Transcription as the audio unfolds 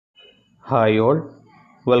Hi all,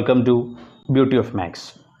 welcome to Beauty of Maths.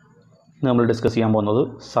 നമ്മൾ discuss ചെയ്യാൻ പോകുന്നത്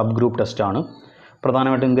സബ് ഗ്രൂപ്പ് ടെസ്റ്റാണ്.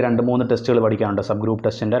 പ്രധാനമായിട്ടും നിങ്ങൾക്ക് 2-3 ടെസ്റ്റുകൾ പഠിക്കാനുണ്ട്. സബ് ഗ്രൂപ്പ്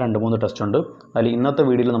ടെസ്റ്റിൻ്റെ 2-3 ടെസ്റ്റ് ഉണ്ട്. അതിൽ ഇന്നത്തെ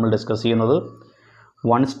വീഡിയോയിൽ നമ്മൾ ഡിസ്കസ് ചെയ്യുന്നത്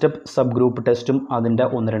 1 സ്റ്റെപ്പ് സബ് ഗ്രൂപ്പ് ടെസ്റ്റും അതിൻ്റെ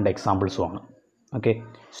 1-2 എക്സാമ്പിൾസും ആണ്. ഓക്കെ,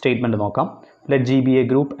 സ്റ്റേറ്റ്മെൻറ്റ് നോക്കാം. Let G be a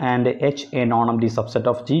group and H a non-empty subset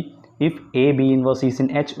of G. If A B inverse is in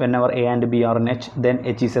H, whenever A and B are in H, then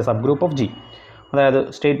H is a subgroup of G. അതായത്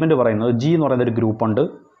statement പറയുന്നത് G എന്ന് പറയുന്ന ഒരു ഗ്രൂപ്പുണ്ട്,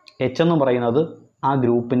 H എന്ന് പറയുന്നത് ആ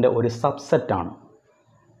ഗ്രൂപ്പിൻ്റെ ഒരു സബ്സെറ്റാണ്.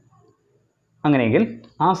 അങ്ങനെയെങ്കിൽ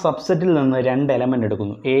ആ സബ്സെറ്റിൽ നിന്ന് 2 എലമെൻ്റ്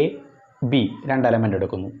എടുക്കുന്നു, എ ബി 2 എലമെൻ്റ്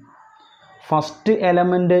എടുക്കുന്നു. ഫസ്റ്റ്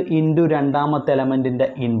എലമെൻറ്റ് ഇൻറ്റു രണ്ടാമത്തെ എലമെൻറ്റിൻ്റെ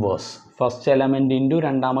ഇൻവേഴ്സ്, ഫസ്റ്റ് എലമെൻറ്റ് ഇൻറ്റു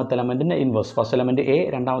രണ്ടാമത്തെ എലമെൻറ്റിൻ്റെ ഇൻവേഴ്സ്, ഫസ്റ്റ് എലമെൻറ്റ് എ,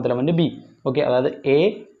 രണ്ടാമത്തെ എലമെൻറ്റ് ബി. ഓക്കെ, അതായത് എ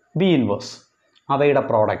ബി ഇൻവേഴ്സ്, അവയുടെ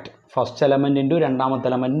പ്രോഡക്റ്റ് ഫസ്റ്റ് എലമെൻറ്റ് ഇൻറ്റു രണ്ടാമത്തെ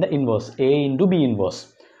എലമെൻറ്റിൻ്റെ inverse, A into B inverse.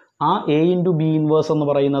 ആ എ ഇൻറ്റു ബി ഇൻവേഴ്സ് എന്ന്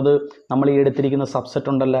പറയുന്നത് നമ്മൾ ഈ എടുത്തിരിക്കുന്ന സബ്സെറ്റ്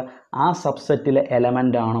ഉണ്ടല്ലോ, ആ സബ്സെറ്റിലെ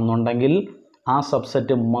എലമെൻ്റ് ആണെന്നുണ്ടെങ്കിൽ ആ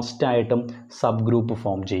സബ്സെറ്റ് മസ്റ്റായിട്ടും സബ് ഗ്രൂപ്പ്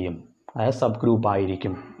ഫോം ചെയ്യും, അതായത് സബ് ഗ്രൂപ്പ്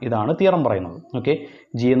ആയിരിക്കും. ഇതാണ് തിയറം പറയുന്നത്. ഓക്കെ,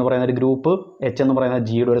 ജി എന്ന് പറയുന്ന ഒരു ഗ്രൂപ്പ്, എച്ച് എന്ന് പറയുന്ന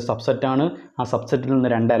ജിയുടെ ഒരു സബ്സെറ്റാണ്. ആ സബ്സെറ്റിൽ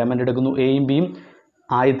നിന്ന് 2 എലമെൻ്റ് എടുക്കുന്നു, എയും ബിയും.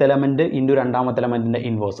 ആദ്യത്തെ എലമെൻറ്റ് ഇൻറ്റു രണ്ടാമത്തെ എലമെൻറ്റിൻ്റെ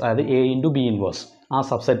ഇൻവേഴ്സ്, അതായത് എ ഇൻറ്റു ബി ഇൻവേഴ്സ് ആ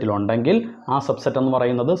സബ്സെറ്റിലുണ്ടെങ്കിൽ ആ സബ്സെറ്റ് എന്ന്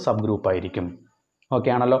പറയുന്നത് സബ് ഗ്രൂപ്പ് ആയിരിക്കും.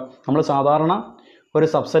 ഓക്കെ ആണല്ലോ. നമ്മൾ സാധാരണ ഒരു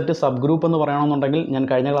സബ്സെറ്റ് സബ് ഗ്രൂപ്പ് എന്ന് പറയണമെന്നുണ്ടെങ്കിൽ, ഞാൻ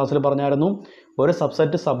കഴിഞ്ഞ ക്ലാസ്സിൽ പറഞ്ഞായിരുന്നു, ഒരു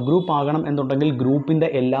സബ്സെറ്റ് സബ് ഗ്രൂപ്പ് ആകണം എന്നുണ്ടെങ്കിൽ ഗ്രൂപ്പിൻ്റെ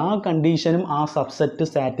എല്ലാ കണ്ടീഷനും ആ സബ്സെറ്റ്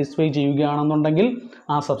സാറ്റിസ്ഫൈ ചെയ്യുകയാണെന്നുണ്ടെങ്കിൽ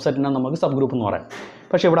ആ സബ്സെറ്റിനെ നമുക്ക് സബ് ഗ്രൂപ്പ് എന്ന് പറയാം.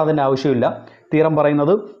 പക്ഷേ ഇവിടെ അതിൻ്റെ ആവശ്യമില്ല. തിയറം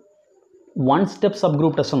പറയുന്നത് 1 സ്റ്റെപ്പ് സബ്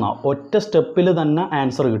ഗ്രൂപ്പ് ടെസ്റ്റ് എന്നാണ്. ഒറ്റ സ്റ്റെപ്പിൽ തന്നെ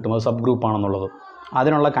ആൻസർ കിട്ടും അത് സബ് ഗ്രൂപ്പ് ആണെന്നുള്ളത്.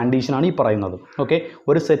 അതിനുള്ള കണ്ടീഷനാണ് ഈ പറയുന്നത്. ഓക്കെ,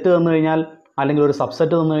 ഒരു സെറ്റ് തന്നു കഴിഞ്ഞാൽ അല്ലെങ്കിൽ ഒരു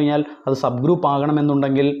സബ്സെറ്റ് തന്നു കഴിഞ്ഞാൽ അത് സബ് ഗ്രൂപ്പ്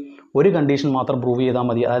ആകണമെന്നുണ്ടെങ്കിൽ ഒരു കണ്ടീഷൻ മാത്രം പ്രൂവ് ചെയ്താൽ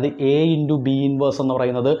മതി. അതായത് എ ഇൻറ്റു ബി ഇൻവേഴ്സ് എന്ന്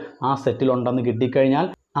പറയുന്നത് ആ സെറ്റിലുണ്ടെന്ന് കിട്ടിക്കഴിഞ്ഞാൽ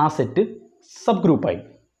ആ സെറ്റ് സബ് ഗ്രൂപ്പായി.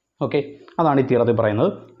 ഓക്കെ, അതാണ് ഈ തിയറത്തിൽ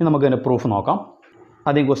പറയുന്നത്. ഇനി നമുക്ക് അതിൻ്റെ പ്രൂഫ് നോക്കാം.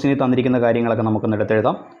 ആദ്യം ക്വസ്റ്റ്യനിൽ തന്നിരിക്കുന്ന കാര്യങ്ങളൊക്കെ നമുക്കൊന്ന്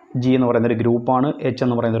എടുത്തെഴുതാം. ജി എന്ന് പറയുന്നൊരു ഗ്രൂപ്പാണ്, എച്ച്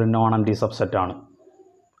എന്ന് പറയുന്നൊരു നോൺ എംപ്റ്റി സബ്സെറ്റാണ്.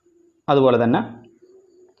 അതുപോലെ തന്നെ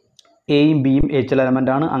എയും ബിയും എച്ചിൽ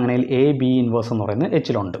എലമെൻ്റാണ്. അങ്ങനെ എ ബി ഇൻവേഴ്സ് എന്ന് പറയുന്നത്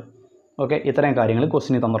എച്ചിലുണ്ട്. ഓക്കെ, ഇത്രയും കാര്യങ്ങൾ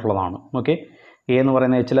ക്വസ്റ്റ്യനിൽ തന്നിട്ടുള്ളതാണ്. ഓക്കെ, എ എന്ന്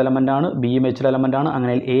പറയുന്ന എച്ചിൽ എലമെൻ്റാണ്, ബിയും എച്ചിൽ എലമെൻ്റാണ്.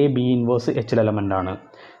 അങ്ങനെ എ ബി ഇൻവേഴ്സ് എച്ചിൽ എലമെൻ്റാണ്.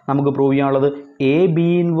 നമുക്ക് പ്രൂവ് ചെയ്യാനുള്ളത് A B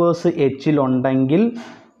inverse എച്ചിലുണ്ടെങ്കിൽ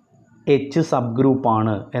H sub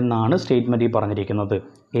ഗ്രൂപ്പാണ് എന്നാണ് സ്റ്റേറ്റ്മെൻറ്റിൽ പറഞ്ഞിരിക്കുന്നത്.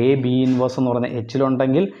 എ ബി ഇൻവേഴ്സ് എന്ന് പറയുന്ന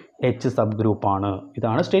എച്ചിലുണ്ടെങ്കിൽ എച്ച് സബ് ഗ്രൂപ്പാണ്.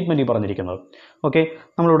 ഇതാണ് സ്റ്റേറ്റ്മെൻറ്റിൽ പറഞ്ഞിരിക്കുന്നത്. ഓക്കെ,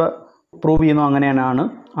 നമ്മളിവിടെ പ്രൂവ് ചെയ്യുന്നത് അങ്ങനെയാണ്.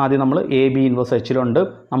 ആദ്യം നമ്മൾ എ ബി ഇൻവേഴ്സ് എച്ചിലുണ്ട്,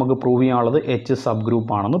 നമുക്ക് പ്രൂവ് ചെയ്യാനുള്ളത് എച്ച് സബ്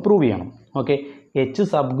ഗ്രൂപ്പാണെന്ന് പ്രൂവ് ചെയ്യണം. ഓക്കെ, എച്ച്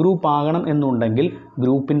സബ് ഗ്രൂപ്പ് ആകണം എന്നുണ്ടെങ്കിൽ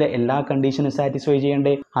ഗ്രൂപ്പിൻ്റെ എല്ലാ കണ്ടീഷനും സാറ്റിസ്ഫൈ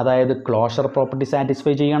ചെയ്യണ്ടേ? അതായത് ക്ലോഷർ പ്രോപ്പർട്ടി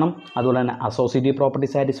സാറ്റിസ്ഫൈ ചെയ്യണം, അതുപോലെ തന്നെ അസോസിയേറ്റീവ് പ്രോപ്പർട്ടി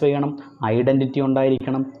സാറ്റിസ്ഫൈ ചെയ്യണം, ഐഡൻറ്റിറ്റി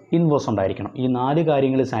ഉണ്ടായിരിക്കണം, ഇൻവേഴ്സ് ഉണ്ടായിരിക്കണം. ഈ 4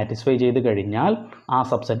 കാര്യങ്ങൾ സാറ്റിസ്ഫൈ ചെയ്ത് കഴിഞ്ഞാൽ ആ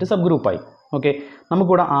സബ്സെറ്റ് സബ് ഗ്രൂപ്പായി. ഓക്കെ,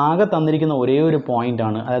 നമുക്കിവിടെ ആകെ തന്നിരിക്കുന്ന ഒരേ ഒരു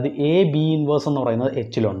പോയിൻ്റാണ്, അതായത് എ ബി ഇൻവേഴ്സ് എന്ന് പറയുന്നത്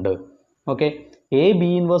എച്ചിലുണ്ട്. Okay, A B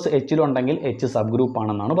inverse എച്ചിലുണ്ടെങ്കിൽ H sub group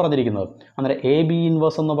ആണെന്നാണ് പറഞ്ഞിരിക്കുന്നത്. അന്നേരം എ ബി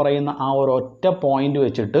ഇൻവേഴ്സ് എന്ന് പറയുന്ന ആ ഒരൊറ്റ പോയിൻ്റ്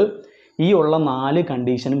വെച്ചിട്ട് ഈ ഉള്ള 4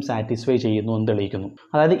 കണ്ടീഷനും സാറ്റിസ്ഫൈ ചെയ്യുന്നു എന്ന് തെളിയിക്കുന്നു.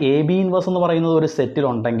 അതായത് എ ബി ഇൻവേഴ്സ് എന്ന് പറയുന്നത് ഒരു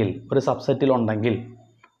സെറ്റിലുണ്ടെങ്കിൽ, ഒരു സബ്സെറ്റിലുണ്ടെങ്കിൽ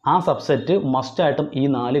ആ സബ്സെറ്റ് മസ്റ്റായിട്ടും ഈ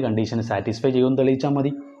 4 കണ്ടീഷൻ സാറ്റിസ്ഫൈ ചെയ്യുമെന്ന് തെളിയിച്ചാൽ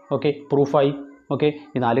മതി. ഓക്കെ, പ്രൂഫായി. ഓക്കെ,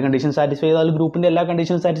 ഈ 4 കണ്ടീഷൻ സാറ്റിസ്ഫൈ ചെയ്താൽ ഗ്രൂപ്പിൻ്റെ എല്ലാ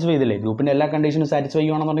കണ്ടീഷനും സാറ്റിസ്ഫൈ ചെയ്തില്ലേ? ഗ്രൂപ്പിൻ്റെ എല്ലാ കണ്ടീഷനും സാറ്റിസ്ഫൈ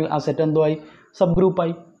ചെയ്യുകയാണെന്നുണ്ടെങ്കിൽ ആ സെറ്റ് എന്തുമായി? സബ്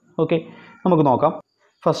ഗ്രൂപ്പായി. ഓക്കെ, നമുക്ക് നോക്കാം.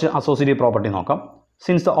 ഫസ്റ്റ് അസോസിയേറ്റീവ് പ്രോപ്പർട്ടി നോക്കാം.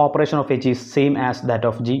 Since the operation of H is same as that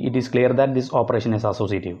of G, it is clear that this operation is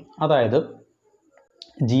associative. അതായത്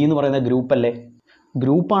ജി എന്ന് പറയുന്ന ഗ്രൂപ്പല്ലേ,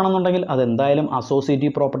 ഗ്രൂപ്പാണെന്നുണ്ടെങ്കിൽ അതെന്തായാലും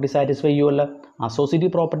അസോസിയേറ്റീവ് പ്രോപ്പർട്ടി സാറ്റിസ്ഫൈ ചെയ്യുമല്ലോ.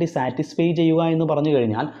 അസോസിയേറ്റീവ് പ്രോപ്പർട്ടി സാറ്റിസ്ഫൈ ചെയ്യുക എന്ന് പറഞ്ഞു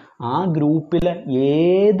കഴിഞ്ഞാൽ ആ ഗ്രൂപ്പിലെ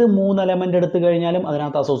ഏത് 3 എലമെൻ്റ് എടുത്തു കഴിഞ്ഞാലും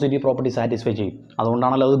അതിനകത്ത് അസോസിയേറ്റീവ് പ്രോപ്പർട്ടി സാറ്റിസ്ഫൈ ചെയ്യും.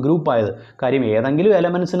 അതുകൊണ്ടാണല്ലോ അത് ഗ്രൂപ്പായത്. കാര്യം ഏതെങ്കിലും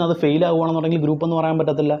എലമെൻറ്റ്സിന് അത് ഫെയിൽ ആവുകയാണെന്നുണ്ടെങ്കിൽ ഗ്രൂപ്പ് എന്ന് പറയാൻ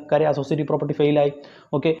പറ്റത്തില്ല, കാര്യം അസോസിയേറ്റീവ് പ്രോപ്പർട്ടി ഫെയിലായി.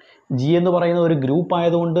 ഓക്കെ, ജി എന്ന് പറയുന്ന ഒരു ഗ്രൂപ്പ്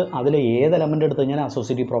ആയതുകൊണ്ട് അതിലെ ഏത് എലമെൻ്റ് എടുത്തു കഴിഞ്ഞാൽ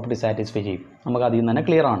അസോസിയേറ്റീവ് പ്രോപ്പർട്ടി സാറ്റിസ്ഫൈ ചെയ്യും. നമുക്ക് അതിൽ നിന്ന് തന്നെ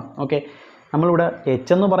ക്ലിയർ ആണ്. ഓക്കെ, നമ്മളിവിടെ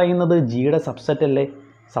എച്ച് എന്ന് പറയുന്നത് ജിയുടെ സബ്സെറ്റ് അല്ലേ?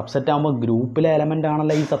 സബ്സെറ്റ് ആകുമ്പോൾ ഗ്രൂപ്പിലെ എലമെൻ്റ്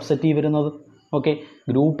ആണല്ലോ ഈ സബ്സെറ്റിൽ വരുന്നത്. ഓക്കെ,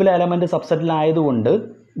 ഗ്രൂപ്പിലെ എലമെൻറ്റ് സബ്സെറ്റിലായതുകൊണ്ട്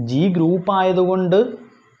ജി ഗ്രൂപ്പ് ആയതുകൊണ്ട്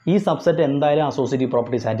ഈ സബ്സെറ്റ് എന്തായാലും അസോസിയേറ്റീവ്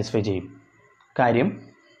പ്രോപ്പർട്ടി സാറ്റിസ്ഫൈ ചെയ്യും. കാര്യം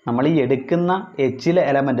നമ്മൾ ഈ എടുക്കുന്ന എച്ചിലെ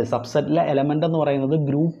എലമെൻറ്റ്, സബ്സെറ്റിലെ എലമെൻ്റ് എന്ന് പറയുന്നത്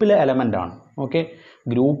ഗ്രൂപ്പിലെ എലമെൻ്റ് ആണ്. ഓക്കെ,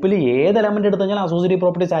 ഗ്രൂപ്പിൽ ഏത് എലമെൻ്റ് എടുത്തു കഴിഞ്ഞാൽ അസോസിയേറ്റീവ്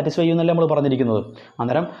പ്രോപ്പർട്ടി സാറ്റിസ്ഫൈ ചെയ്യുന്നല്ലേ നമ്മൾ പറഞ്ഞിരിക്കുന്നത്.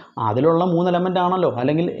 അന്നേരം അതിലുള്ള 3 എലമെൻ്റ് ആണല്ലോ,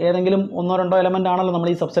 അല്ലെങ്കിൽ ഏതെങ്കിലും 1-2 എലമെൻ്റ് ആണല്ലോ നമ്മൾ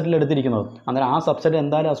ഈ സബ്സെറ്റിൽ എടുത്തിരിക്കുന്നത്. അന്നേരം ആ സബ്സെറ്റ്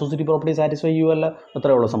എന്തായാലും അസോസിയേറ്റീവ് പ്രോപ്പർട്ടി സാറ്റിസ്ഫൈ ചെയ്യുമല്ല.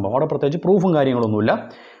 അത്രയേ ഉള്ള സംഭവം. അവിടെ പ്രത്യേകിച്ച് പ്രൂഫും കാര്യങ്ങളൊന്നുമില്ല.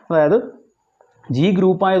 അതായത് ജി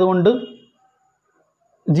ഗ്രൂപ്പ് ആയതുകൊണ്ട്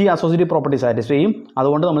ജി അസോസിയേറ്റീവ് പ്രോപ്പർട്ടി സാറ്റിസ്ഫൈ ചെയ്യും.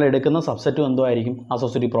 അതുകൊണ്ട് നമ്മൾ എടുക്കുന്ന സബ്സെറ്റും എന്തോ ആയിരിക്കും?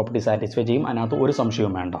 അസോസിയേറ്റീവ് പ്രോപ്പർട്ടി സാറ്റിസ്ഫൈ ചെയ്യും. അതിനകത്ത് ഒരു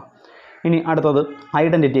സംശയവും വേണ്ട. ഇനി അടുത്തത്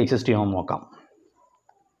ഐഡൻറ്റിറ്റി എക്സിസ്റ്റ് ചെയ്യുമെന്ന് നോക്കാം.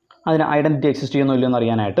 അതിന് ഐഡൻറ്റിറ്റി എക്സിസ്റ്റ് ചെയ്യുന്നോ ഇല്ലയോ എന്ന്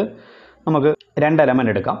അറിയാനായിട്ട് നമുക്ക് രണ്ട്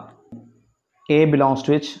എലമെൻ്റ് എടുക്കാം. A belongs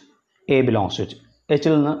to H, A belongs to H.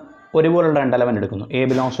 എച്ചിൽ നിന്ന് ഒരുപോലുള്ള രണ്ട് എലമെൻ്റ് എടുക്കുന്നു. A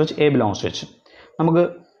belongs to H, A belongs to H. നമുക്ക്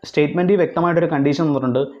സ്റ്റേറ്റ്മെൻറ്റിൽ വ്യക്തമായിട്ടൊരു കണ്ടീഷൻ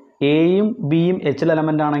തന്നിട്ടുണ്ട്. എയും ബിയും എച്ചിൽ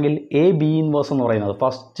എലമെൻ്റ് ആണെങ്കിൽ എ ബി ഇൻവേഴ്സ് എന്ന് പറയുന്നത്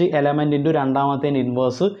ഫസ്റ്റ് എലമെൻ്റ് ഇൻറ്റു രണ്ടാമത്തെ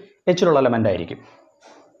ഇൻവേഴ്സ് എച്ചിലുള്ള എലമെൻ്റ് ആയിരിക്കും.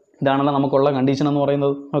 ഇതാണല്ലോ നമുക്കുള്ള കണ്ടീഷൻ എന്ന്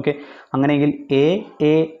പറയുന്നത്. ഓക്കെ, അങ്ങനെയെങ്കിൽ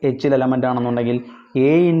എ എച്ചിൽ എലമെൻ്റ് ആണെന്നുണ്ടെങ്കിൽ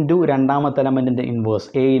എ ഇൻറ്റു രണ്ടാമത്തെ എലമെൻറ്റിൻ്റെ ഇൻവേഴ്സ്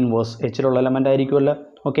എ ഇൻവേഴ്സ് എച്ചിലുള്ള എലമെൻ്റ് ആയിരിക്കുമല്ലോ.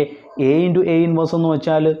 Okay, A into A inverse എന്ന്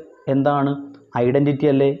വെച്ചാൽ എന്താണ്? ഐഡൻറ്റിറ്റി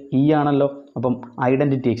അല്ലേ? ഇ ആണല്ലോ. അപ്പം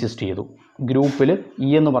ഐഡൻറ്റിറ്റി എക്സിസ്റ്റ് ചെയ്തു. ഗ്രൂപ്പിൽ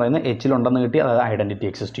ഇ എന്ന് പറയുന്ന എച്ചിലുണ്ടെന്ന് കിട്ടി, അതായത് ഐഡൻറ്റിറ്റി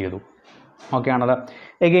എക്സിസ്റ്റ് ചെയ്തു. ഓക്കെ ആണല്ലോ.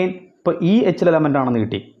 എഗെയിൻ ഇപ്പോൾ ഇ എച്ചിൽ എലമെൻ്റ് ആണെന്ന്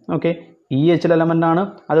കിട്ടി. ഓക്കെ, ഇ എച്ചിൽ എലമെൻ്റ് ആണ്,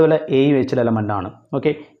 അതുപോലെ എയും എച്ചിൽ എലമെൻ്റ് ആണ്.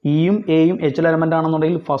 ഓക്കെ, ഇയും എയും എച്ചിൽ എലമെൻ്റ്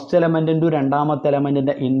ആണെന്നുണ്ടെങ്കിൽ ഫസ്റ്റ് എലമെൻ്റ് ഇൻറ്റു രണ്ടാമത്തെ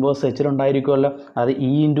എലമെൻറ്റിൻ്റെ ഇൻവേഴ്സ് എച്ചിലുണ്ടായിരിക്കുമല്ലോ. അതായത്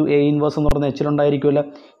ഇ ഇൻറ്റു എ ഇൻവേഴ്സ് എന്ന് പറയുന്നത് എച്ചിലുണ്ടായിരിക്കുമല്ലോ.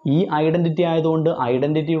 ഈ ഐഡൻറ്റിറ്റി ആയതുകൊണ്ട്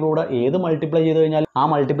ഐഡൻറ്റിറ്റിയിലൂടെ ഏത് മൾട്ടിപ്ലൈ ചെയ്ത് കഴിഞ്ഞാൽ ആ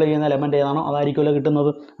മൾട്ടിപ്ലൈ ചെയ്യുന്ന എലമെൻറ്റ് ഏതാണോ അതായിരിക്കുമല്ലോ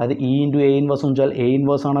കിട്ടുന്നത്. അതായത് ഇ ഇൻറ്റു എ ഇൻവേഴ്സ് എന്ന് വെച്ചാൽ എ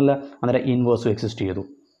ഇൻവേഴ്സ് ആണല്ലോ, അന്നേരം ഇൻവേഴ്സും എക്സിസ്റ്റ് ചെയ്തു.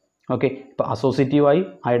 ഓക്കെ, ഇപ്പോൾ അസോസിയേറ്റീവായി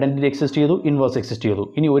ഐഡൻറ്റിറ്റി എക്സിസ്റ്റ് ചെയ്തു, ഇൻവേഴ്സ് എക്സിസ്റ്റ് ചെയ്തു.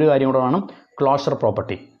 ഇനി ഒരു കാര്യം കൂടെ വേണം, closure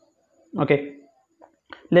property. Okay,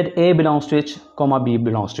 let A belongs to H, B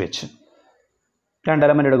belongs to H. രണ്ട്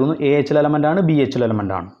എലമെൻ്റ് എടുക്കുന്നു. എ എച്ചിൽ എലമെൻ്റ് ആണ്, ബി എച്ചിൽ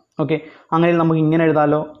എലമെൻ്റ് ആണ്. ഓക്കെ, അങ്ങനെ നമുക്ക് ഇങ്ങനെ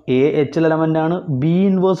എഴുതാമല്ലോ. എ എച്ചിൽ എലമെൻ്റ് ആണ്, ബി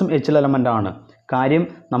ഇൻവേഴ്സും എച്ചിൽ എലമെൻ്റ് ആണ്. കാര്യം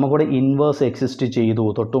നമുക്കിവിടെ ഇൻവേഴ്സ് എക്സിസ്റ്റ് ചെയ്തു.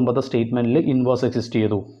 തൊട്ട് മുമ്പത്തെ സ്റ്റേറ്റ്മെൻറ്റിൽ ഇൻവേഴ്സ് എക്സിസ്റ്റ്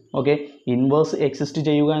ചെയ്തു. ഓക്കെ, ഇൻവേഴ്സ് എക്സിസ്റ്റ്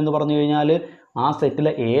ചെയ്യുക എന്ന് പറഞ്ഞു കഴിഞ്ഞാൽ ആ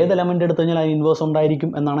സെറ്റിലെ ഏത് എലമെൻ്റ് എടുത്തു കഴിഞ്ഞാൽ അത് ഇൻവേഴ്സ് ഉണ്ടായിരിക്കും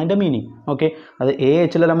എന്നാണ് അതിൻ്റെ മീനിങ്. ഓക്കെ, അത് എ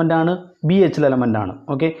എച്ചിൽ എലമെൻ്റ് ആണ്, ബി എച്ചിൽ എലമെൻ്റ് ആണ്.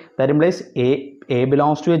 Okay, that implies A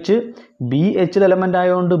belongs to H, B എച്ചിൽ എലമെൻ്റ്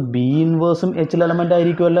ആയതുകൊണ്ട് ബി ഇൻവേഴ്സും എച്ചിൽ എലമെൻ്റ്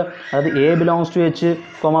ആയിരിക്കുമല്ലോ. അതായത് A belongs to H,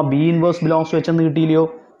 B inverse belongs to H എന്ന് കിട്ടിയില്ലയോ?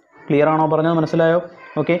 ക്ലിയർ ആണോ? പറഞ്ഞത് മനസ്സിലായോ?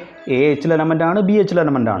 ഓക്കെ, എ എച്ചിൽ എലമെൻ്റ് ആണ്, ബി എച്ചിൽ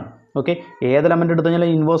എലമെൻ്റ് ആണ്. ഓക്കെ, ഏത് എലമെൻ്റ് എടുത്തു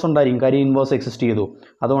കഴിഞ്ഞാൽ ഇൻവേഴ്സ് ഉണ്ടായിരിക്കും, കാര്യം ഇൻവേഴ്സ് എക്സിസ്റ്റ് ചെയ്തു.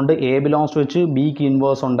 അതുകൊണ്ട് എ ബിലോങ്സ് ടു എച്ച്, ബിക്ക്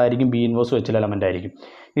ഇൻവേഴ്സ് ഉണ്ടായിരിക്കും, ബി ഇൻവേഴ്സ് എച്ചിൽ എലമെൻ്റ് ആയിരിക്കും.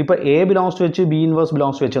 ഇപ്പോൾ A belongs to H, B inverse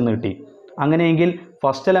belongs to H എന്ന് കിട്ടി. അങ്ങനെയെങ്കിൽ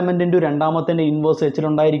first element into രണ്ടാമത്തിൻ്റെ inverse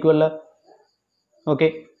എച്ചിലുണ്ടായിരിക്കുമല്ലോ. Okay,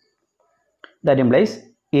 that implies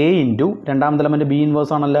A into രണ്ടാമത്തെ എലമെൻറ്റ് ബി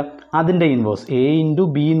ഇൻവേഴ്സ് ആണല്ലോ, അതിൻ്റെ inverse A into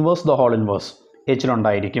B inverse the whole inverse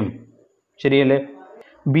എച്ചിലുണ്ടായിരിക്കും. ശരിയല്ലേ?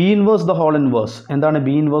 B inverse the whole inverse എന്താണ്?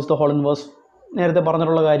 B inverse the whole inverse നേരത്തെ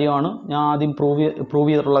പറഞ്ഞിട്ടുള്ള കാര്യമാണ്. ഞാൻ ആദ്യം പ്രൂവ്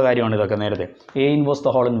ചെയ്തിട്ടുള്ള കാര്യമാണ് ഇതൊക്കെ നേരത്തെ. A inverse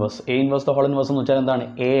the whole inverse, A inverse the whole inverse എന്ന് വെച്ചാൽ എന്താണ്?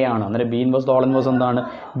 എ ആണ്. അന്നേരം B inverse the whole inverse എന്താണ്?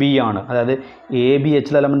 ബി ആണ്. അതായത് എ ബി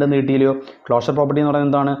എച്ചിൽ എലമെൻ്റ് എന്ന് കിട്ടിയില്ലയോ? ക്ലോഷർ പ്രോപ്പർട്ടി എന്ന്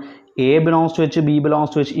പറയുന്നത് എന്താണ്? A belongs to H, B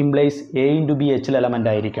belongs to H implies A into B എച്ചിൽ എലമെൻ്റ്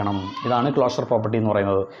ആയിരിക്കണം. ഇതാണ് ക്ലോഷർ പ്രോപ്പർട്ടി എന്ന്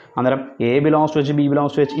പറയുന്നത്. അന്നേരം A belongs to H, B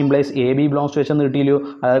belongs to H implies A B belongs to H എന്ന് കിട്ടിയില്ലയോ?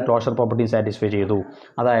 അതായത് ക്ലോഷർ പ്രോപ്പർട്ടി സാറ്റിസ്ഫൈ ചെയ്തു.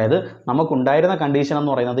 അതായത് നമുക്കുണ്ടായിരുന്ന കണ്ടീഷൻ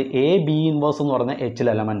എന്ന് പറയുന്നത് എ ബി ഇൻവേഴ്സ് എന്ന് പറയുന്ന എച്ചിൽ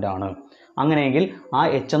എലമെൻ്റ് ആണ്. അങ്ങനെയെങ്കിൽ ആ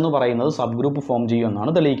എച്ച് എന്ന് പറയുന്നത് സബ് ഗ്രൂപ്പ് ഫോം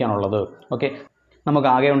ചെയ്യുമെന്നാണ് തെളിയിക്കാനുള്ളത്. ഓക്കെ, നമുക്ക്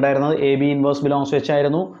ആകെ ഉണ്ടായിരുന്നത് A B inverse belongs to H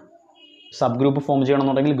ആയിരുന്നു. സബ് ഗ്രൂപ്പ് ഫോം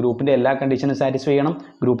ചെയ്യണമെന്നുണ്ടെങ്കിൽ ഗ്രൂപ്പിൻ്റെ എല്ലാ കണ്ടീഷനും സാറ്റിസ്ഫൈ ചെയ്യണം.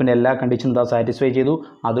 ഗ്രൂപ്പിൻ്റെ എല്ലാ കണ്ടീഷനും ഇതാ സാറ്റിസ്ഫൈ ചെയ്തു.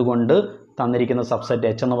 അതുകൊണ്ട് തന്നിരിക്കുന്ന സബ്സെറ്റ്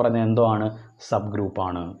എച്ച് എന്ന് പറയുന്നത് എന്തോ ആണ്? സബ്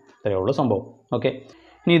ഗ്രൂപ്പാണ്. ഇത്രയേ ഉള്ളൂ സംഭവം. ഓക്കെ,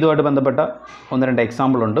 ഇനി ഇതുമായിട്ട് ബന്ധപ്പെട്ട ഒന്ന് രണ്ട്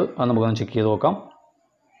എക്സാമ്പിൾ ഉണ്ട്, അത് നമുക്കൊന്ന് ചെക്ക് ചെയ്ത് നോക്കാം.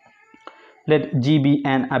 Let G B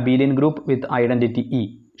an Abelian group with identity E.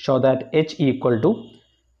 Show that H equal to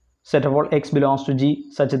set of all x belongs to G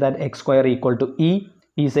such that x square equal to E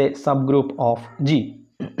is a subgroup of G.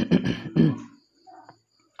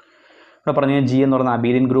 ഇവിടെ പറഞ്ഞ G എന്ന് പറയുന്ന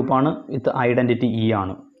Abelian ഗ്രൂപ്പാണ്, വിത്ത് identity E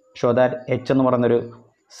ആണ്. Show that H എന്ന് പറയുന്നൊരു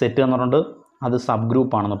set എന്ന് പറഞ്ഞിട്ട് അത് സബ്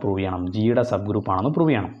ഗ്രൂപ്പാണെന്ന് പ്രൂവ് ചെയ്യണം. ജിയുടെ സബ് ഗ്രൂപ്പാണെന്ന്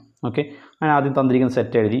പ്രൂവ് ചെയ്യണം. ഓക്കെ, അങ്ങനെ ആദ്യം തന്നിരിക്കുന്ന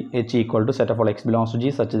സെറ്റ് എഴുതി. H equal to set of all X belongs to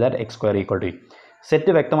G such that X square equal to E.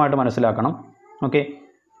 Set വ്യക്തമായിട്ട് മനസ്സിലാക്കണം. ഓക്കെ,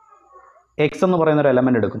 എക്സ് എന്ന് പറയുന്നൊരു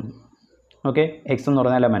എലമെൻ്റ് എടുക്കുന്നു. ഓക്കെ, എക്സ് എന്ന്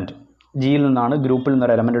പറയുന്ന എലമെൻറ്റ് ജിയിൽ നിന്നാണ്, ഗ്രൂപ്പിൽ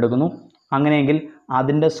നിന്നൊരു എലമെൻ്റ് എടുക്കുന്നു. അങ്ങനെയെങ്കിൽ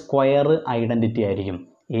അതിൻ്റെ സ്ക്വയർ ഐഡൻറ്റിറ്റി ആയിരിക്കും.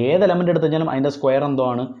 ഏത് എലമെൻ്റ് എടുത്തു കഴിഞ്ഞാലും അതിൻ്റെ സ്ക്വയർ എന്തോ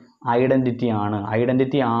ആണ്? ഐഡൻറ്റിറ്റി ആണ്.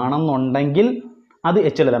 ഐഡൻറ്റിറ്റി ആണെന്നുണ്ടെങ്കിൽ അത്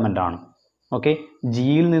എച്ച് എലമെൻ്റ് ആണ്. ഓക്കെ,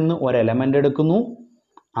 ജിയിൽ നിന്ന് ഒരു എലമെൻ്റ് എടുക്കുന്നു,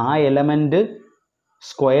 ആ എലമെൻ്റ്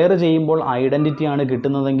സ്ക്വയർ ചെയ്യുമ്പോൾ ഐഡൻറ്റിറ്റി ആണ്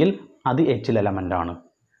കിട്ടുന്നതെങ്കിൽ അത് എച്ച് എലമെൻ്റ് ആണ്.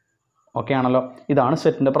 ഓക്കെ ആണല്ലോ? ഇതാണ്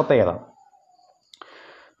സെറ്റിൻ്റെ പ്രത്യേകത.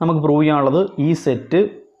 നമുക്ക് പ്രൂവ് ചെയ്യാനുള്ളത് ഈ സെറ്റ്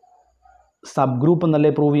സബ് ഗ്രൂപ്പ് എന്നല്ലേ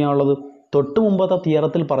പ്രൂവ് ചെയ്യാനുള്ളത്. തൊട്ട് മുമ്പത്തെ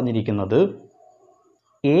തിയറത്തിൽ പറഞ്ഞിരിക്കുന്നത്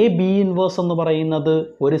എ ബി ഇൻവേഴ്സ് എന്ന് പറയുന്നത്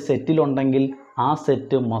ഒരു സെറ്റിലുണ്ടെങ്കിൽ ആ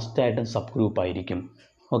സെറ്റ് മസ്റ്റായിട്ടും സബ് ഗ്രൂപ്പ് ആയിരിക്കും.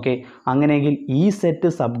 ഓക്കെ, അങ്ങനെയെങ്കിൽ ഈ സെറ്റ്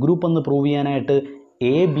സബ് ഗ്രൂപ്പ് എന്ന് പ്രൂവ് ചെയ്യാനായിട്ട്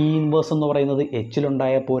എ ബി ഇൻവേഴ്സ് എന്ന് പറയുന്നത്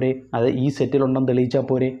എച്ചിലുണ്ടായാൽ പോരെ, അത് ഈ സെറ്റിലുണ്ടെന്ന് തെളിയിച്ചാൽ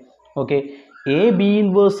പോരെ. ഓക്കെ, എ ബി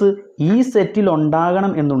ഇൻവേഴ്സ് ഈ സെറ്റിൽ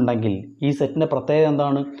ഉണ്ടാകണം എന്നുണ്ടെങ്കിൽ ഈ സെറ്റിൻ്റെ പ്രത്യേകത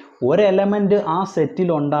എന്താണ്? ഒരു എലമെൻറ്റ് ആ സെറ്റിൽ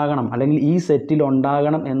ഉണ്ടാകണം അല്ലെങ്കിൽ ഈ സെറ്റിൽ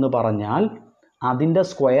ഉണ്ടാകണം എന്ന് പറഞ്ഞാൽ അതിൻ്റെ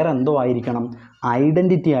സ്ക്വയർ എന്തോ ആയിരിക്കണം?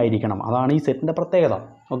 ഐഡൻറ്റിറ്റി ആയിരിക്കണം. അതാണ് ഈ സെറ്റിൻ്റെ പ്രത്യേകത.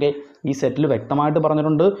 ഓക്കെ, ഈ സെറ്റിൽ വ്യക്തമായിട്ട്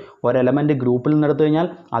പറഞ്ഞിട്ടുണ്ട് ഒരു എലമെൻറ്റ് ഗ്രൂപ്പിൽ നിന്ന് എടുത്തു കഴിഞ്ഞാൽ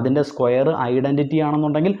അതിൻ്റെ സ്ക്വയർ ഐഡൻറ്റിറ്റി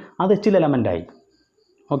ആണെന്നുണ്ടെങ്കിൽ അത് എച്ചിൽ എലമെൻ്റായി.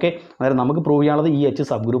 ഓക്കെ, അതായത് നമുക്ക് പ്രൂവ് ചെയ്യാനുള്ളത് ഈ എച്ച്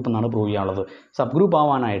സബ് ഗ്രൂപ്പ് എന്നാണ് പ്രൂവ് ചെയ്യാനുള്ളത്. സബ് ഗ്രൂപ്പ്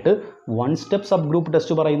ആവാനായിട്ട് one step sub group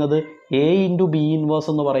test പറയുന്നത് എ ഇൻറ്റു ബി ഇൻവേഴ്സ്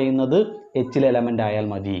എന്ന് പറയുന്നത് എച്ചിൽ എലമെൻ്റ് ആയാൽ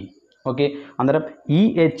മതി. ഓക്കെ, അന്നേരം ഈ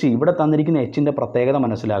എച്ച് ഇവിടെ തന്നിരിക്കുന്ന എച്ചിൻ്റെ പ്രത്യേകത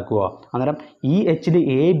മനസ്സിലാക്കുക. അന്നേരം ഈ എച്ചിൽ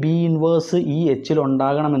എ ബി ഇൻവേഴ്സ് ഈ എച്ചിൽ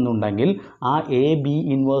ഉണ്ടാകണമെന്നുണ്ടെങ്കിൽ ആ എ ബി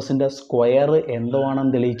ഇൻവേഴ്സിൻ്റെ സ്ക്വയർ എന്തോ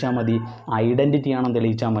ആണെന്ന് തെളിയിച്ചാൽ മതി, ഐഡൻറ്റിറ്റി ആണെന്ന്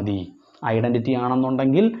തെളിയിച്ചാൽ മതി. ഐഡൻറ്റിറ്റി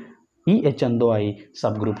ആണെന്നുണ്ടെങ്കിൽ ഈ എച്ച് എന്തോ ആയി,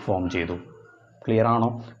 സബ് ഗ്രൂപ്പ് ഫോം ചെയ്തു. ക്ലിയർ ആണോ?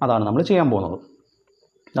 അതാണ് നമ്മൾ ചെയ്യാൻ പോകുന്നത്.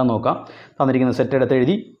 ഞാൻ നോക്കാം, തന്നിരിക്കുന്ന സെറ്റ് എടുത്ത്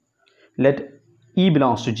എഴുതി let E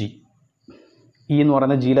belongs to G. E എന്ന്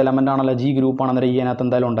പറയുന്നത് ജിയിൽ എലമെൻ്റ് ആണല്ലോ, ജി ഗ്രൂപ്പ് ആണെന്നേരം ഈ അതിനകത്ത്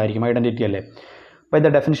എന്തായാലും ഉണ്ടായിരിക്കും, ഐഡൻറ്റിറ്റി അല്ലേ. അപ്പോൾ ഇത്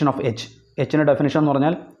ഡെഫിനിഷൻ ഓഫ് എച്ച്. എച്ചിൻ്റെ ഡെഫിനിഷൻ എന്ന്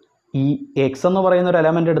പറഞ്ഞാൽ ഈ എക്സ് എന്ന് പറയുന്ന ഒരു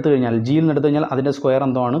എലമെൻ്റ് എടുത്തു കഴിഞ്ഞാൽ, ജിയിൽ നിന്ന് എടുത്തു കഴിഞ്ഞാൽ അതിൻ്റെ സ്ക്വയർ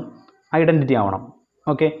എന്തോ ആണ്, ഐഡൻറ്റിറ്റി ആവണം.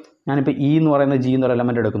 ഓക്കെ, ഞാനിപ്പോൾ ഇ എന്ന് പറയുന്ന ജി എന്നൊരു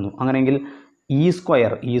എലമെൻ്റ് എടുക്കുന്നു. അങ്ങനെയെങ്കിൽ ഇ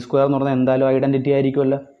സ്ക്വയർ എന്ന് പറഞ്ഞാൽ എന്തായാലും ഐഡൻറ്റിറ്റി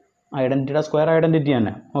ആയിരിക്കുമല്ലോ, ഐഡൻറ്റിറ്റിയുടെ സ്ക്വയർ ഐഡൻറ്റിറ്റി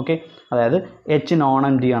തന്നെ. ഓക്കെ, അതായത് എച്ച് നോൺ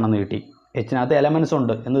എം ടി ആണെന്ന് കിട്ടി. എച്ചിനകത്ത് എലമെൻറ്റ്സ്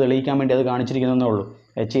ഉണ്ട് എന്ന് തെളിയിക്കാൻ വേണ്ടി അത് കാണിച്ചിരിക്കുന്നതേ ഉള്ളൂ.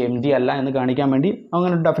 എച്ച് എം ടി അല്ല എന്ന് കാണിക്കാൻ വേണ്ടി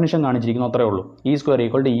അങ്ങനെ ഒരു ഡെഫിനിഷൻ കാണിച്ചിരിക്കുന്നു, അത്രേ ഉള്ളൂ. E square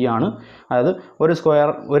equal to E ആണ്. അതായത്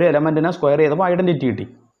ഒരു എലമെൻറ്റിനെ സ്ക്വയർ ചെയ്തപ്പോൾ ഐഡൻറ്റിറ്റി കിട്ടി.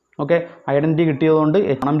 Okay, identity കിട്ടിയതുകൊണ്ട്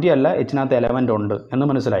H M T അല്ല, എച്ചിനകത്ത് എലമെൻ്റ് ഉണ്ട് എന്ന്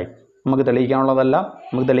മനസ്സിലായി. നമുക്ക് തെളിയിക്കാനുള്ളതല്ല,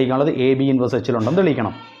 നമുക്ക് തെളിയിക്കാനുള്ളത് എ ബി ഇൻവേഴ്സ് എച്ചിലുണ്ടെന്ന്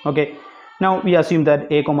തെളിയിക്കണം. Okay, now we assume that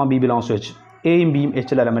A comma B belongs to H. എയും ബിയും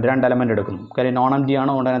എച്ചിൽ എലമെൻറ്റ്, രണ്ട് എലമെൻറ്റ് എടുക്കുന്നു. കാര്യം നോൺ എം ടി ആണ്,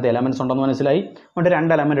 അതുകൊണ്ട് അതിനകത്ത് എലമെൻറ്റ്സ് ഉണ്ടെന്ന് മനസ്സിലായി. അതുകൊണ്ട്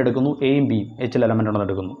രണ്ട് എലമെൻറ്റ് എടുക്കുന്നു, എയും ബിയും എച്ചിൽ എലമെൻറ്റ് ഉണ്ടെന്ന്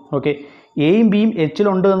എടുക്കുന്നു. ഓക്കെ, എയും ബിയും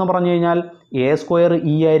എച്ചിലുണ്ട് എന്ന് പറഞ്ഞു കഴിഞ്ഞാൽ എ സ്ക്വയർ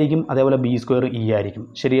ഇ ആയിരിക്കും, അതേപോലെ ബി സ്ക്വയർ ഇ ആയിരിക്കും.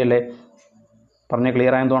 ശരിയല്ലേ? പറഞ്ഞ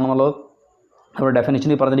ക്ലിയർ ആയെന്ന് തോന്നുന്നുള്ളത്. അപ്പോൾ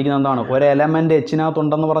ഡെഫിനിഷനിൽ പറഞ്ഞിരിക്കുന്നത് എന്താണ്, ഒരു എലമെൻറ്റ്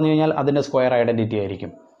എച്ചിനകത്തുണ്ടെന്ന് പറഞ്ഞു കഴിഞ്ഞാൽ അതിൻ്റെ സ്ക്വയർ ഐഡൻറ്റിറ്റി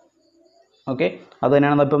ആയിരിക്കും. ഓക്കെ, അത്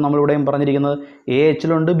തന്നെയാണ് ഇപ്പം നമ്മളിവിടെയും പറഞ്ഞിരിക്കുന്നത്. എ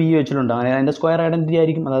എച്ചിലുണ്ട്, ബി എച്ചിലുണ്ട്, അങ്ങനെ അതിൻ്റെ സ്ക്വയർ ഐഡൻറ്റിറ്റി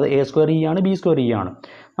ആയിരിക്കും. അതായത് എ സ്ക്വയർ ഇ ആണ്, ബി സ്ക്വയർ ഇ ആണ്.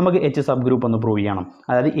 നമുക്ക് എച്ച് സബ് ഗ്രൂപ്പ് എന്ന് പ്രൂവ് ചെയ്യണം.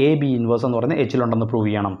 അതായത് എ ബി ഇൻവേഴ്സ് എന്ന് പറയുന്നത് എച്ചിലുണ്ടെന്ന് പ്രൂവ്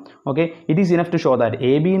ചെയ്യണം. Okay, it is enough to show that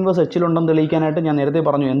A B inverse എച്ചിലുണ്ടെന്ന് തെളിയിക്കാനായിട്ട് ഞാൻ നേരത്തെ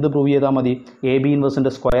പറഞ്ഞു, എന്ത് പ്രൂവ് ചെയ്താൽ മതി, എ ബി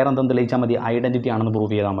ഇൻവേഴ്സിൻ്റെ സ്ക്വയർ എന്തെന്ന് തെളിയിച്ചാൽ മതി, ഐഡൻറ്റിറ്റി ആണെന്ന്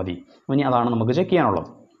പ്രൂവ് ചെയ്താൽ മതി. ഇനി അതാണ് നമുക്ക് ചെക്ക് ചെയ്യാനുള്ളത്.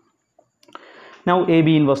 Now A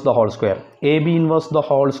B inverse the whole square. A B inverse the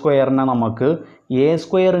whole സ്ക്വയറിനെ നമുക്ക് A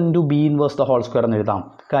square into B inverse the whole square എന്ന് എഴുതാം.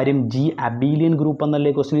 കാര്യം ജി അബീലിയൻ ഗ്രൂപ്പ്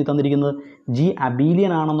എന്നല്ലേ ക്വസ്റ്റിനിൽ തന്നിരിക്കുന്നത്. ജി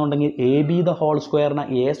അബീലിയൻ ആണെന്നുണ്ടെങ്കിൽ A B the whole സ്ക്വയറിനെ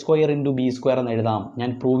A square into B square എന്ന് എഴുതാം. ഞാൻ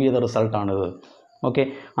പ്രൂവ് ചെയ്ത റിസൾട്ടാണിത്. ഓക്കെ,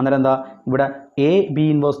 അന്നേരം എന്താ ഇവിടെ A B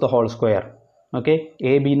inverse the whole square. Okay,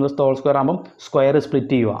 A B inverse the whole square ആകുമ്പം സ്ക്വയർ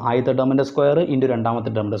സ്പ്ലിറ്റ് ചെയ്യുക, ആദ്യത്തെ ടേമിൻ്റെ സ്ക്വയർ ഇൻറ്റു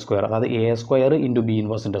രണ്ടാമത്തെ ടേമിൻ്റെ സ്ക്വയർ, അതായത് A square into B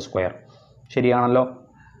ഇൻവേഴ്സിൻ്റെ square. ശരിയാണല്ലോ?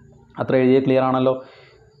 അത്ര എഴുതിയ ക്ലിയർ ആണല്ലോ?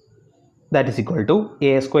 that is equal to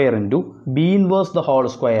a square into b inverse the whole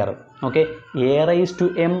square. Okay, A raise to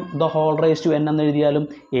M the whole raise to N എന്ന് എഴുതിയാലും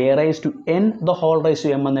A raise to N the whole raise to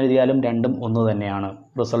M എന്ന് എഴുതിയാലും രണ്ടും ഒന്ന് തന്നെയാണ്.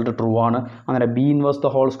 Result true ആണ്. അങ്ങനെ B inverse the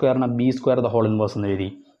whole സ്ക്വയറിന് B square the whole inverse എന്ന് എഴുതി.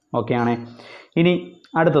 ഓക്കെ ആണ്. ഇനി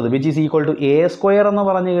അടുത്തത് which is equal to A square എന്ന്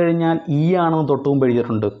പറഞ്ഞു കഴിഞ്ഞാൽ ഇ ആണെന്ന് തൊട്ട് മുമ്പ്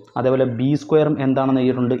എഴുതിയിട്ടുണ്ട്. അതേപോലെ ബി സ്ക്വയറും എന്താണെന്ന്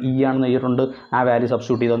എഴുതിയിട്ടുണ്ട്, ഇ ആണെന്ന് എഴുതിയിട്ടുണ്ട്. ആ വാല്യൂ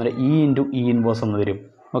സബ്സ്റ്റിറ്റ്യൂട്ട് ചെയ്ത് അന്നേരം ഇ ഇൻറ്റു ഇ ഇൻവേഴ്സ് എന്ന് വരും.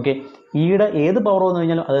 ഓക്കെ, ഇയുടെ ഏത് പവർ വന്നു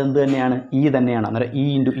കഴിഞ്ഞാലും അത് എന്ത് തന്നെയാണ്, ഇ തന്നെയാണ്. അന്നേരം ഇ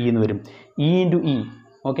ഇൻറ്റു ഇ എന്ന് വരും. E into E.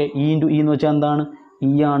 Okay, E into E എന്ന് വെച്ചാൽ എന്താണ്,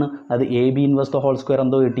 ഇ ആണ്. അത് A B inverse the whole square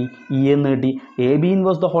എന്തോ കിട്ടി, ഇ എന്ന് കിട്ടി. A B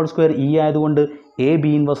inverse the whole square E ആയതുകൊണ്ട് എ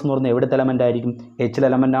ബി ഇൻവേഴ്സ് എന്ന് പറയുന്നത് എവിടുത്തെ എലമെൻ്റ് ആയിരിക്കും, എച്ചിൽ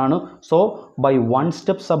എലമെൻ്റ് ആണ്. So by one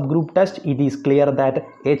step sub group test it is clear that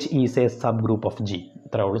H is A sub group of G.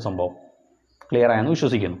 ഇത്രയേ ഉള്ളൂ സംഭവം. ക്ലിയർ ആയെന്ന്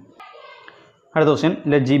വിശ്വസിക്കുന്നു. അടുത്ത question,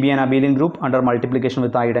 let G B an Abelian group under multiplication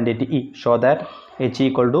with identity E. Show that H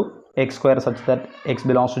equal to X square such that X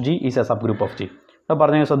belongs to G is A sub group of G. അപ്പോൾ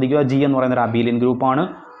പറഞ്ഞു ശ്രദ്ധിക്കുക, G എന്ന് പറയുന്ന ഒരു Abelian ഗ്രൂപ്പാണ്.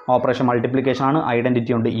 Operation multiplication ആണ്,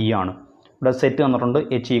 identity ഉണ്ട്, E ആണ്. ഇവിടെ സെറ്റ് തന്നിട്ടുണ്ട്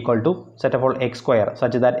H equal to set of all X square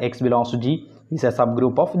such that X belongs to G is A sub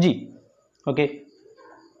group of G. Okay,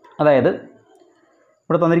 അതായത്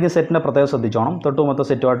ഇവിടെ തന്നിരിക്കുന്ന സെറ്റിൻ്റെ പ്രത്യേകം ശ്രദ്ധിച്ചോണം. തൊട്ട് മുമ്പത്തെ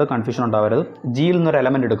സെറ്റുമായിട്ട് കൺഫ്യൂഷൻ ഉണ്ടാവരുത്. ജിയിൽ നിന്നൊരു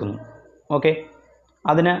എലമെൻറ്റ് എടുക്കുന്നു. ഓക്കെ,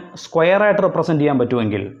 അതിനെ സ്ക്വയറായിട്ട് റെപ്രസെൻറ്റ് ചെയ്യാൻ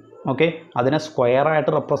പറ്റുമെങ്കിൽ, ഓക്കെ, അതിനെ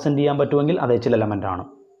സ്ക്വയറായിട്ട് റെപ്രസെൻറ്റ് ചെയ്യാൻ പറ്റുമെങ്കിൽ അത് എച്ചിൽ എലമെൻ്റ് ആണ്.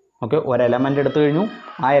 ഓക്കെ, ഒരു എലമെൻ്റ് എടുത്തു കഴിഞ്ഞു,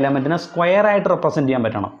 ആ എലമെൻറ്റിനെ സ്ക്വയറായിട്ട് റെപ്രസെൻറ്റ് ചെയ്യാൻ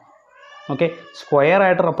പറ്റണം. ഓക്കെ,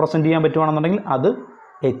 സ്ക്വയറായിട്ട് റെപ്രസെൻറ്റ് ചെയ്യാൻ പറ്റുവാണെന്നുണ്ടെങ്കിൽ അത്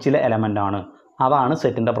എച്ചിലെ എലമെൻ്റ് ആണ്. അതാണ്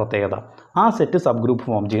സെറ്റിൻ്റെ പ്രത്യേകത. ആ സെറ്റ് സബ് ഗ്രൂപ്പ്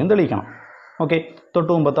ഫോം ചെയ്യാൻ തെളിയിക്കണം. ഓക്കെ,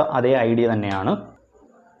 തൊട്ട് മുമ്പത്തെ അതേ ഐഡിയ തന്നെയാണ്.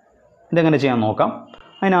 ഇതെങ്ങനെ ചെയ്യാൻ നോക്കാം.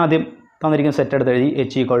 അതിനാദ്യം തന്നിരിക്കുന്ന സെറ്റ് എടുത്ത് എഴുതി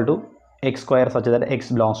H equal to X square such that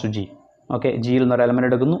X belongs to G. Okay, ജിയിൽ നിന്നൊരു എലമെൻറ്റ്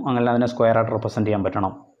എടുക്കുന്നു, അങ്ങനെ അതിനെ സ്ക്വയറായിട്ട് റെപ്രസെൻറ്റ് ചെയ്യാൻ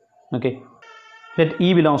പറ്റണം. Okay, let E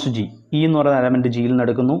belongs to G. E എന്ന് പറയുന്ന എലമെൻറ്റ് ജിയിൽ നിന്ന്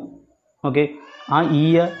എടുക്കുന്നു. ഓക്കെ, ആ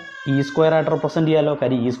ഇ സ്ക്വയറായിട്ട് റെപ്രസെൻറ്റ് ചെയ്യാമല്ലോ.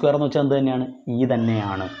 കാര്യം ഇ സ്ക്വയർ എന്ന് വെച്ചാൽ എന്ത് തന്നെയാണ്, ഇ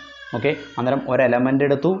തന്നെയാണ്. ഓക്കെ, അന്നേരം ഒരു എലമെൻ്റ്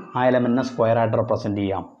എടുത്തു, ആ എലമെൻറ്റിനെ സ്ക്വയറായിട്ട് റെപ്രസെൻറ്റ്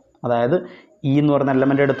ചെയ്യാം. അതായത് ഇ എന്ന് പറയുന്ന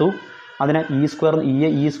എലമെൻ്റ് എടുത്തു, അതിനെ ഇ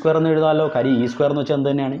സ്ക്വയർ എന്ന് എഴുതാമല്ലോ. കാര്യം ഇ സ്ക്വയർ എന്ന് വെച്ചാൽ എന്ത്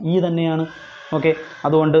തന്നെയാണ്? ഇ തന്നെയാണ്. ഓക്കെ,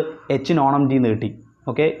 അതുകൊണ്ട് എച്ച് നോൺ എം ടി എന്ന് കിട്ടി.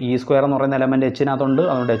 ഓക്കെ, ഇ സ്ക്വയർ എന്ന് പറയുന്ന എലമെൻറ്റ് എച്ചിനകത്തുണ്ട്,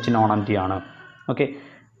 അതുകൊണ്ട് എച്ച് നോൺ എം ടി ആണ്. Okay,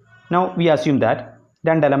 now we assume that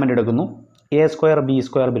രണ്ട് എലമെൻറ്റ് എടുക്കുന്നു. A square B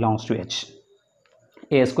square belongs to H.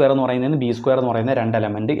 A square എന്ന് പറയുന്നതിന് ബി സ്ക്വയർ എന്ന് പറയുന്ന രണ്ട്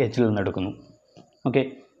എലമെൻറ്റ് എച്ചിൽ നിന്ന് എടുക്കുന്നു. ഓക്കെ,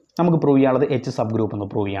 നമുക്ക് പ്രൂവ് ചെയ്യാനുള്ളത് എച്ച് സബ് ഗ്രൂപ്പ് എന്ന്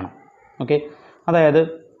പ്രൂവ് ചെയ്യണം. ഓക്കെ, അതായത്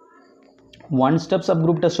one step sub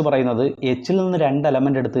group test പറയുന്നത് എച്ചിൽ നിന്ന് രണ്ട്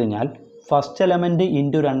എലമെൻറ്റ് എടുത്തു കഴിഞ്ഞാൽ ഫസ്റ്റ് എലമെൻറ്റ്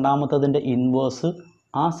ഇൻറ്റു രണ്ടാമത്തതിൻ്റെ ഇൻവേഴ്സ്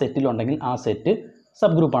ആ സെറ്റിലുണ്ടെങ്കിൽ ആ സെറ്റ്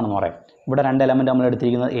സബ് ഗ്രൂപ്പാണെന്ന് പറയാം. ഇവിടെ രണ്ട് എലമെൻറ്റ് നമ്മൾ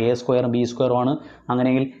എടുത്തിരിക്കുന്നത് എ സ്ക്വയറും ബി സ്ക്വയറും ആണ്.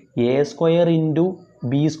 അങ്ങനെയെങ്കിൽ എ സ്ക്വയർ ഇൻറ്റു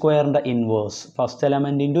ബി സ്ക്വയറിൻ്റെ inverse, first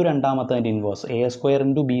element into രണ്ടാമത്തതിൻ്റെ inverse, A square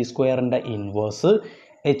into B സ്ക്വയറിൻ്റെ ഇൻവേഴ്സ്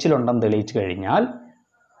എച്ചിലുണ്ടെന്ന് തെളിയിച്ചു കഴിഞ്ഞാൽ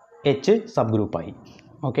എച്ച് സബ് ഗ്രൂപ്പായി.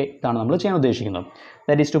 ഓക്കെ, ഇതാണ് നമ്മൾ ചെയ്യാൻ ഉദ്ദേശിക്കുന്നത്.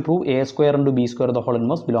 That is to prove A square into B square the whole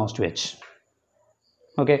inverse belongs to H.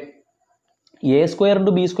 Okay, A square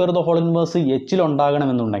into B square the whole inverse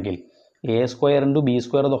എച്ചിലുണ്ടാകണമെന്നുണ്ടെങ്കിൽ, A square into B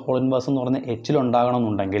square the whole inverse എന്ന് പറഞ്ഞാൽ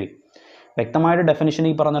എച്ചിലുണ്ടാകണമെന്നുണ്ടെങ്കിൽ വ്യക്തമായിട്ട് definition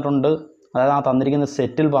ഈ പറഞ്ഞിട്ടുണ്ട്. അതായത് ആ തന്നിരിക്കുന്ന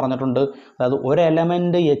സെറ്റിൽ പറഞ്ഞിട്ടുണ്ട്. അതായത് ഒരു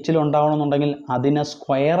എലമെൻറ്റ് എച്ചിലുണ്ടാകണമെന്നുണ്ടെങ്കിൽ അതിനെ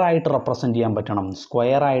സ്ക്വയറായിട്ട് റെപ്രസെൻറ്റ് ചെയ്യാൻ പറ്റണം,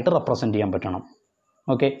 സ്ക്വയറായിട്ട് റെപ്രസെൻറ്റ് ചെയ്യാൻ പറ്റണം.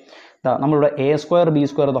 ഓക്കെ, നമ്മളിവിടെ A square B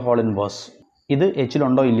square the whole inverse ഇത്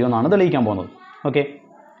എച്ചിലുണ്ടോ ഇല്ലയോ എന്നാണ് തെളിയിക്കാൻ പോകുന്നത്. Okay,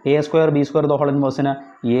 A square B square the whole ഇൻവേഴ്സിന്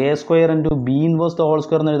A square into B inverse the whole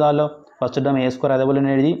square എന്ന് എഴുതാമല്ലോ. ഫസ്റ്റ് ടേം എ സ്ക്വയർ അതേപോലെ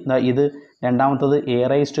തന്നെ എഴുതി. ഇത് രണ്ടാമത്തത് A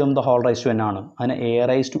raise to M the whole raise to N ആണ്. അതിന് A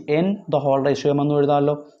raise to N the whole raise to M എന്ന്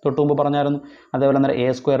എഴുതാമല്ലോ, തൊട്ട് മുമ്പ് പറഞ്ഞായിരുന്നു. അതേപോലെ തന്നെ A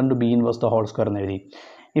square into B inverse the whole square എന്ന് എഴുതി.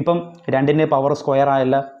 ഇപ്പം രണ്ടിൻ്റെ power square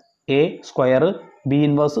ആയല്ല, A square B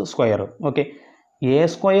inverse square. Okay, A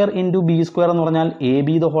square into B square എന്ന് പറഞ്ഞാൽ A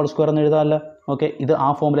B the whole square എന്ന് എഴുതാമല്ലോ. ഓക്കെ, ഇത് ആ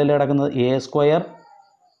ഫോമിലല്ലേ കിടക്കുന്നത്. A square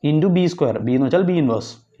into B square, B എന്ന് വെച്ചാൽ ബി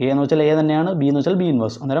ഇൻവേഴ്സ്, എ എന്ന് വെച്ചാൽ എ തന്നെയാണ്, ബി എന്ന് വെച്ചാൽ ബി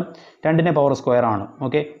ഇൻവേഴ്സ്. അന്നേരം രണ്ടിൻ്റെ പവർ സ്ക്വയർ ആണ്.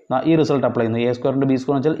 ഓക്കെ, ഈ റിസൾട്ട് അപ്ലൈ ചെയ്യുന്നു. A square into B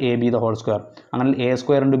square എന്ന് വെച്ചാൽ A B the whole square. അങ്ങനെ A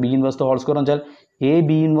square into B inverse the whole square എന്ന് വെച്ചാൽ A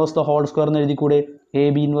B inverse the whole square എന്ന് എഴുതിക്കൂടെ, A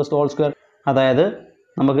B inverse the whole square. അതായത്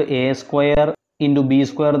നമുക്ക് A square into B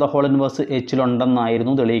square the whole inverse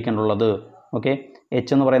എച്ചിലുണ്ടെന്നായിരുന്നു തെളിയിക്കേണ്ടുള്ളത്. Okay,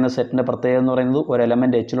 H എന്ന് പറയുന്ന സെറ്റിൻ്റെ പ്രത്യേകത എന്ന് പറയുന്നത് ഒരു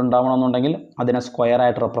എലമെൻറ്റ് എച്ചിലുണ്ടാവണമെന്നുണ്ടെങ്കിൽ അതിനെ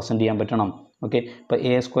സ്ക്വയറായിട്ട് റെപ്രസെൻറ്റ് ചെയ്യാൻ പറ്റണം. ഓക്കെ, ഇപ്പോൾ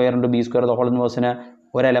A square into B square the whole ഇൻവേഴ്സിന്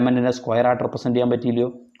ഒരു എലമെൻറ്റിനെ സ്ക്വയറായിട്ട് റെപ്രസെൻറ്റ് ചെയ്യാൻ പറ്റിയില്ലയോ.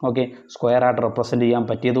 ഓക്കെ, സ്ക്വയറായിട്ട് റെപ്രസെൻറ്റ് ചെയ്യാൻ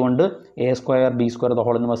പറ്റിയതുകൊണ്ട് A square B square the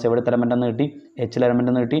whole inverse എവിടുത്തെ എലമെൻ്റ് എന്ന് കിട്ടി, എച്ചിൽ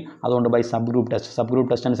എലമെൻ്റ് എന്ന് കിട്ടി. അതുകൊണ്ട് ബൈ സബ് ഗ്രൂപ്പ്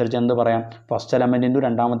ടെസ്റ്റ് അനുസരിച്ച് എന്ത് പറയാം, ഫസ്റ്റ് എലമെൻറ്റ് ഇൻറ്റു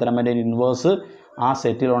രണ്ടാമത്തെ എലമെൻറ്റിൻ്റെ ഇൻവേഴ്സ് ആ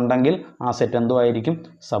സെറ്റിലുണ്ടെങ്കിൽ ആ സെറ്റ് എന്തോ ആയിരിക്കും,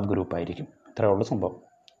 സബ് ഗ്രൂപ്പ് ആയിരിക്കും. ഇത്രയേ ഉള്ളൂ സംഭവം.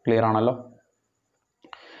 ക്ലിയർ ആണല്ലോ.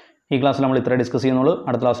 ഈ ക്ലാസ്സിൽ നമ്മൾ ഇത്ര ഡിസ്കസ് ചെയ്യുന്നുള്ളൂ.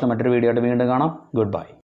 അടുത്ത ക്ലാസ്സിൽ മറ്റൊരു വീഡിയോ ആയിട്ട് വീണ്ടും കാണാം. Good bye.